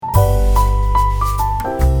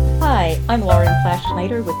I'm Lauren Clash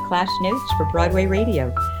Schneider with Clash Notes for Broadway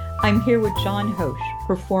Radio. I'm here with John Hoche,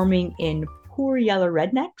 performing in Poor Yella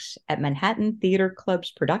Rednecks at Manhattan Theater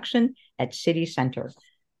Club's production at City Center.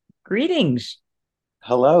 Greetings.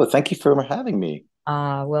 Hello, thank you for having me.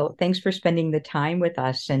 Well, thanks for spending the time with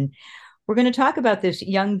us. And we're going to talk about this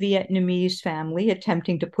young Vietnamese family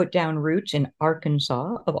attempting to put down roots in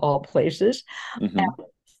Arkansas, of all places. Hmm.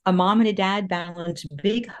 A mom and a dad balance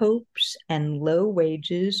big hopes and low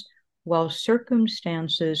wages while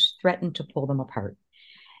circumstances threaten to pull them apart.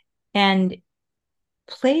 And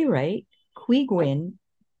playwright Qui Gwyn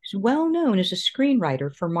is well known as a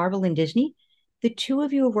screenwriter for Marvel and Disney. The two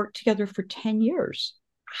of you have worked together for 10 years.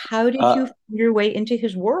 How did you Uh, find your way into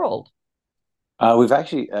his world? we've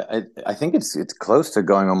actually, I think it's close to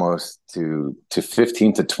going almost to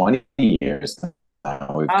 15 to 20 years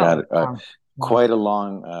now. We've Oh, got wow. Wow. quite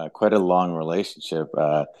a long relationship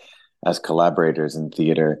as collaborators in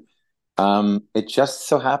theater. It just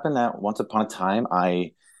so happened that once upon a time,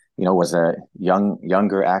 was a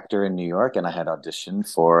younger actor in New York, and I had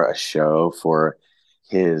auditioned for a show for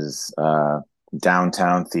his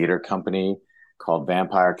downtown theater company called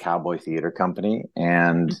Vampire Cowboy Theater Company,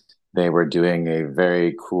 and they were doing a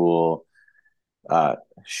very cool uh,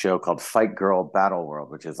 show called Fight Girl Battle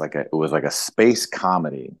World, which is it was like a space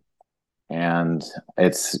comedy, and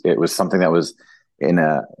it was something that was in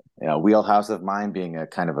a wheelhouse of mine, being a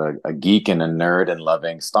kind of a geek and a nerd and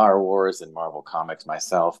loving Star Wars and Marvel comics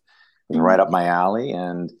myself. It was right Mhm. up my alley,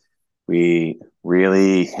 and we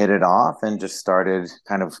really hit it off and just started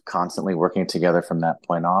kind of constantly working together from that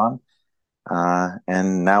point on.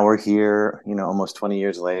 And now we're here, almost 20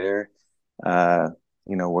 years later, uh,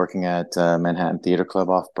 working at Manhattan Theater Club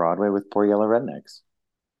off Broadway with Poor Yellow Rednecks.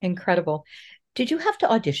 Incredible. Did you have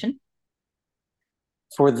to audition?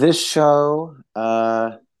 For this show,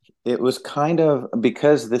 it was kind of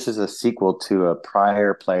because this is a sequel to a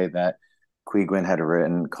prior play that Qui Gwyn had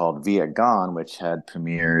written called Viet Gone, which had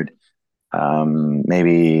premiered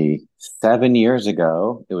maybe 7 years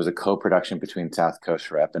ago. It was a co-production between South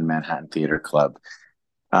Coast Rep and Manhattan Theater Club.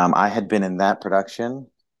 I had been in that production,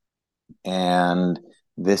 and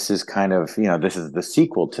this is this is the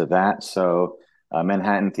sequel to that. So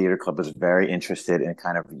Manhattan Theater Club was very interested in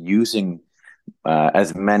kind of using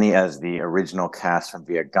as many as the original cast from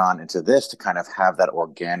Viet Gone into this to kind of have that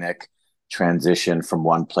organic transition from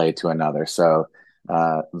one play to another. So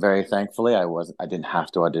very thankfully, I didn't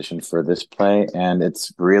have to audition for this play, and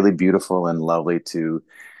it's really beautiful and lovely to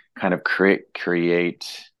kind of create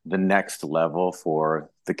the next level for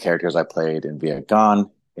the characters I played in Viet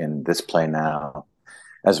Gone in this play now,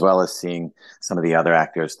 as well as seeing some of the other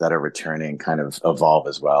actors that are returning kind of evolve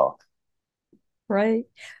as well. Right.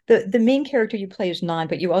 The main character you play is Non,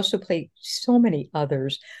 but you also play so many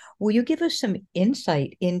others. Will you give us some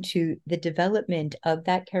insight into the development of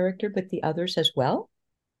that character, but the others as well?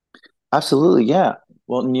 Absolutely, yeah.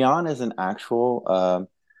 Well, Nyan is an actual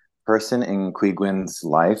person in Qui Gwyn's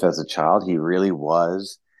life as a child. He really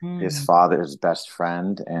was his Mm, father's best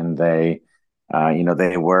friend, and they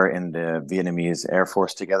were in the Vietnamese Air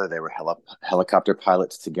Force together. They were helicopter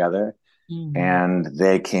pilots together, mm, and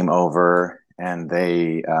they came over, and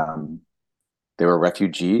they were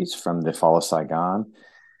refugees from the fall of Saigon.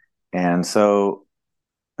 And so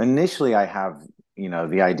initially I have,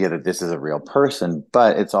 the idea that this is a real person,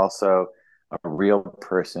 but it's also a real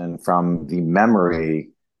person from the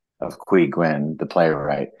memory of Qui Gwyn, the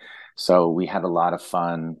playwright. So we had a lot of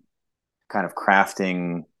fun kind of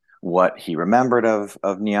crafting what he remembered of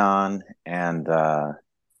Neon, and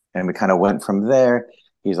we kind of went from there.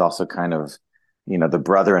 He's also kind of, the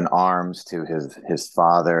brother in arms to his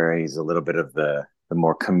father. He's a little bit of the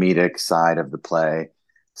more comedic side of the play.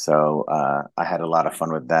 So I had a lot of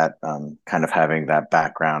fun with that, kind of having that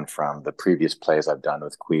background from the previous plays I've done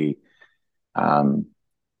with Qui. Um,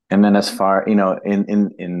 and then as far,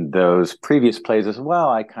 in those previous plays as well,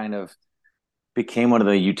 I kind of became one of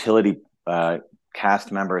the utility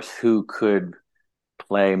cast members who could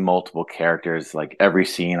play multiple characters. Like every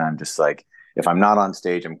scene, I'm just like, if I'm not on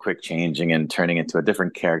stage, I'm quick changing and turning into a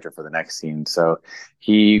different character for the next scene. So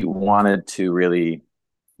he wanted to really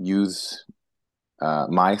use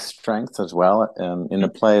my strengths as well in the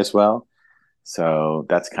play as well. So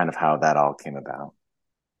that's kind of how that all came about.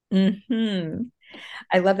 mm-hmm.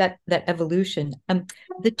 I love that evolution.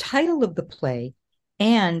 The title of the play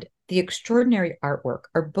and the extraordinary artwork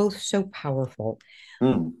are both so powerful.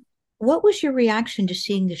 Mm. What was your reaction to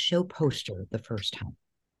seeing the show poster the first time?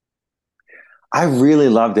 I really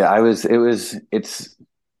loved it.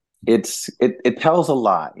 It tells a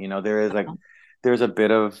lot. There's a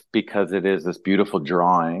bit of, because it is this beautiful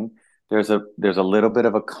drawing, there's a little bit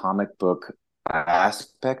of a comic book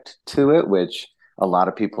aspect to it, which a lot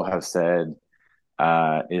of people have said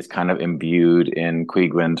is kind of imbued in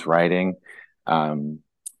Quigwin's writing. Um,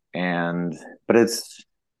 and but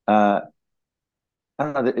uh, I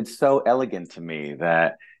don't know, it's so elegant to me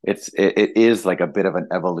that it is like a bit of an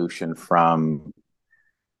evolution from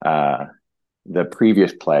uh, the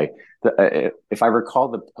previous play. If I recall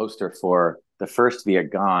the poster for the first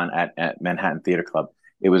Viet Gone at Manhattan Theater Club,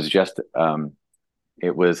 it was just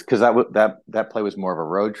it was because that play was more of a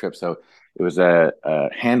road trip, so it was a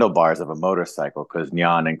handlebars of a motorcycle because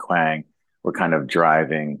Nyan and Quang were kind of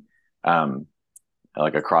driving um,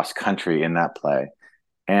 like across country in that play,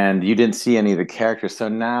 and you didn't see any of the characters. So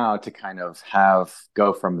now to kind of have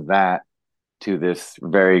go from that to this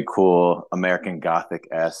very cool American Gothic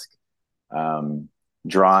esque um,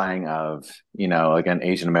 drawing of like an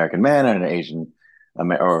Asian American man and an Asian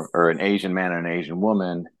or an Asian man and an Asian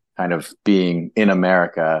woman kind of being in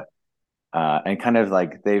America and kind of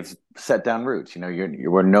like they've set down roots.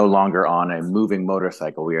 We're no longer on a moving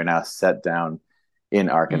motorcycle. We are now set down in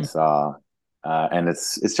Arkansas, and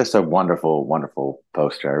it's just a wonderful, wonderful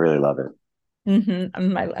poster. I really love it.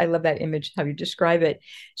 I love that image, how you describe it.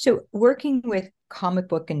 So, working with comic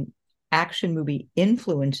book and action movie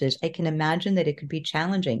influences, I can imagine that it could be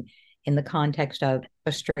challenging in the context of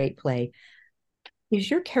a straight play. Is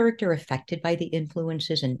your character affected by the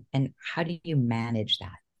influences, and how do you manage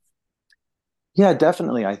that? Yeah,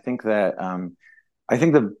 definitely. I think one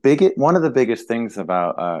of the biggest things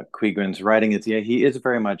about Quigren's writing is, yeah, he is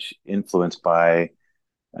very much influenced by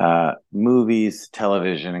movies,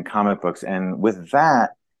 television, and comic books. And with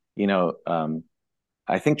that, you know, um,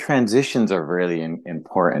 I think transitions are really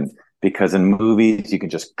important because in movies you can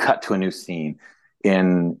just cut to a new scene.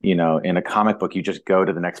 In a comic book, you just go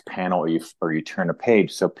to the next panel or you turn a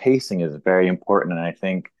page. So pacing is very important, and I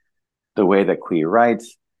think the way that Qui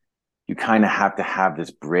writes, you kind of have to have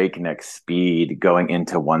this breakneck speed going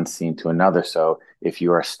into one scene to another. So if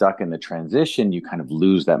you are stuck in the transition, you kind of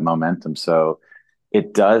lose that momentum. So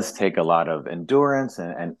it does take a lot of endurance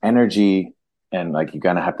and energy. And like you're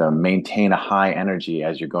going to have to maintain a high energy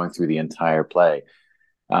as you're going through the entire play.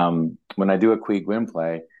 When I do a Qui Gwyn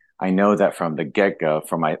play, I know that from the get go,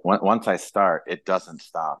 once I start, it doesn't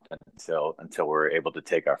stop until we're able to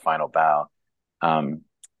take our final bow. Um,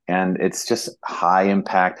 and it's just high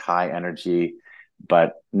impact, high energy,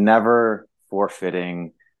 but never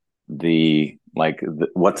forfeiting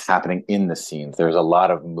what's happening in the scenes. There's a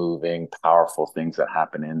lot of moving, powerful things that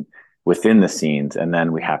happen in within the scenes, and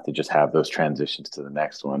then we have to just have those transitions to the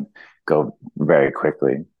next one go very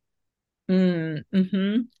quickly.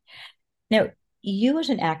 Mm-hmm. Now, you as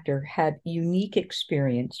an actor had unique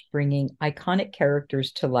experience bringing iconic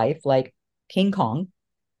characters to life, like King Kong,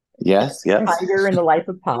 Yes, yes. Tiger in The Life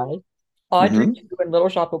of Pi, Audrey Hmm. 2 in Little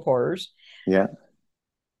Shop of Horrors. Yeah.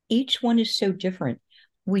 Each one is so different.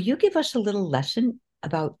 Will you give us a little lesson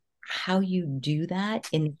about how you do that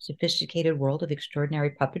in the sophisticated world of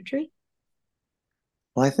extraordinary puppetry?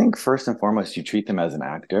 Well, I think first and foremost, you treat them as an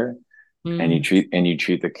actor, and Mm, you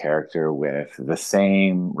treat the character with the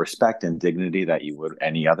same respect and dignity that you would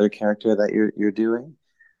any other character that you're doing.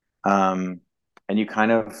 Um, and you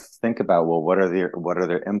kind of think about, well, what are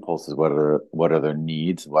their impulses? What are their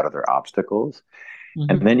needs? What are their obstacles?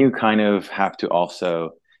 And mhm. then you kind of have to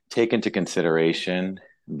also take into consideration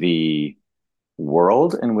the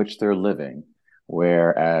world in which they're living.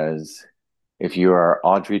 Whereas if you are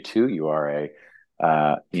Audrey 2, you are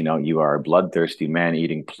a bloodthirsty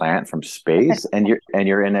man-eating plant from space, and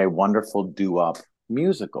you're in a wonderful doo-wop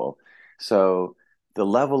musical. So the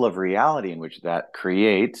level of reality in which that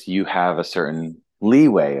creates, you have a certain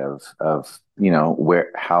leeway of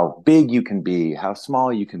where how big you can be, how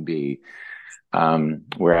small you can be.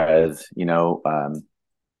 Whereas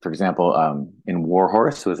for example, in War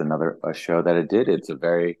Horse was another a show that it did. It's a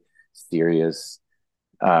very serious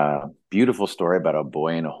beautiful story about a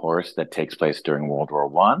boy and a horse that takes place during World War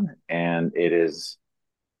I, and it is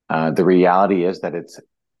the reality is that it's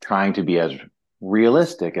trying to be as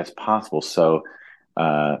realistic as possible. So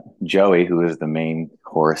Joey, who is the main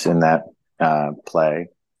horse in that play,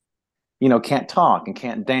 can't talk and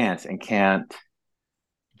can't dance and can't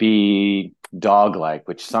be dog like,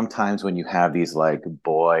 which sometimes when you have these like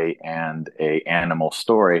boy and a animal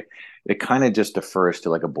story, it kind of just defers to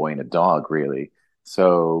like a boy and a dog, really.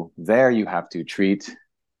 So there you have to treat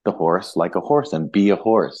the horse like a horse and be a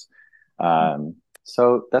horse.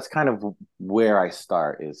 So that's kind of where I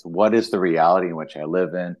start is what is the reality in which I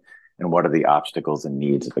live in and what are the obstacles and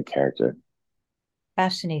needs of the character.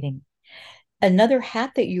 Fascinating. Another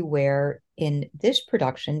hat that you wear in this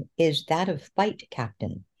production is that of fight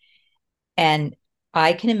captain. And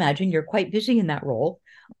I can imagine you're quite busy in that role.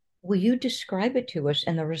 Will you describe it to us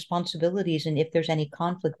and the responsibilities and if there's any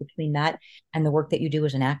conflict between that and the work that you do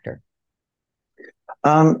as an actor?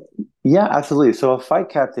 Um, yeah, absolutely. So a fight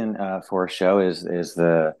captain for a show is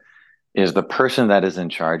the person that is in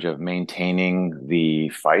charge of maintaining the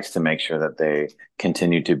fights to make sure that they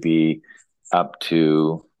continue to be up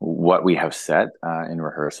to what we have set in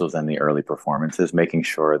rehearsals and the early performances, making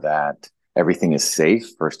sure that everything is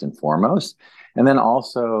safe first and foremost. And then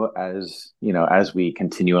also, as you know, as we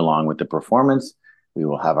continue along with the performance, we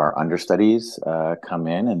will have our understudies come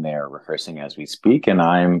in, and they're rehearsing as we speak. And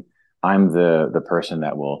I'm the person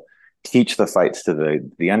that will teach the fights to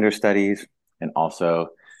the understudies, and also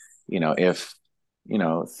if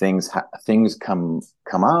things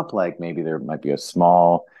come up, like maybe there might be a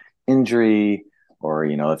small injury, or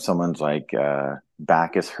if someone's like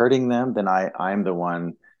back is hurting them, then I'm the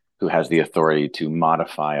one who has the authority to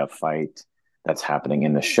modify a fight that's happening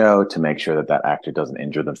in the show to make sure that that actor doesn't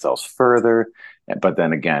injure themselves further, but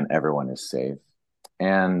then again everyone is safe.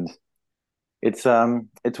 And it's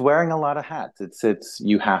wearing a lot of hats. It's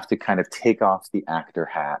you have to kind of take off the actor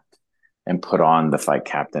hat and put on the fight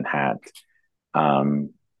captain hat.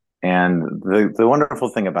 um, and the wonderful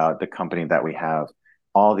thing about the company that we have,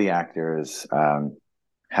 all the actors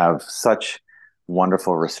have such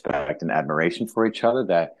wonderful respect and admiration for each other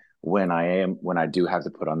that when I do have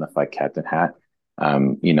to put on the fight captain hat,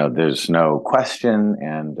 there's no question,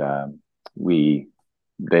 and we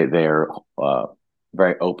they're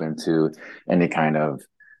very open to any kind of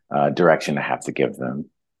direction I have to give them.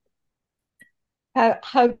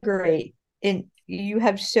 How great. And you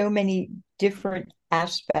have so many different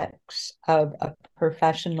aspects of a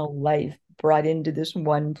professional life brought into this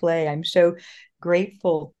one play. I'm so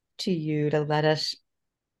grateful to you to let us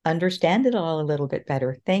understand it all a little bit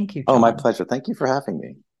better. Thank you, Oh, my John. pleasure. Thank you for having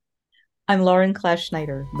me. I'm Lauren Clash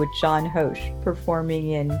Schneider with John Hoche, performing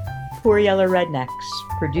in Poor Yella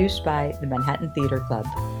Rednecks, produced by the Manhattan Theater Club.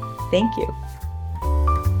 Thank you.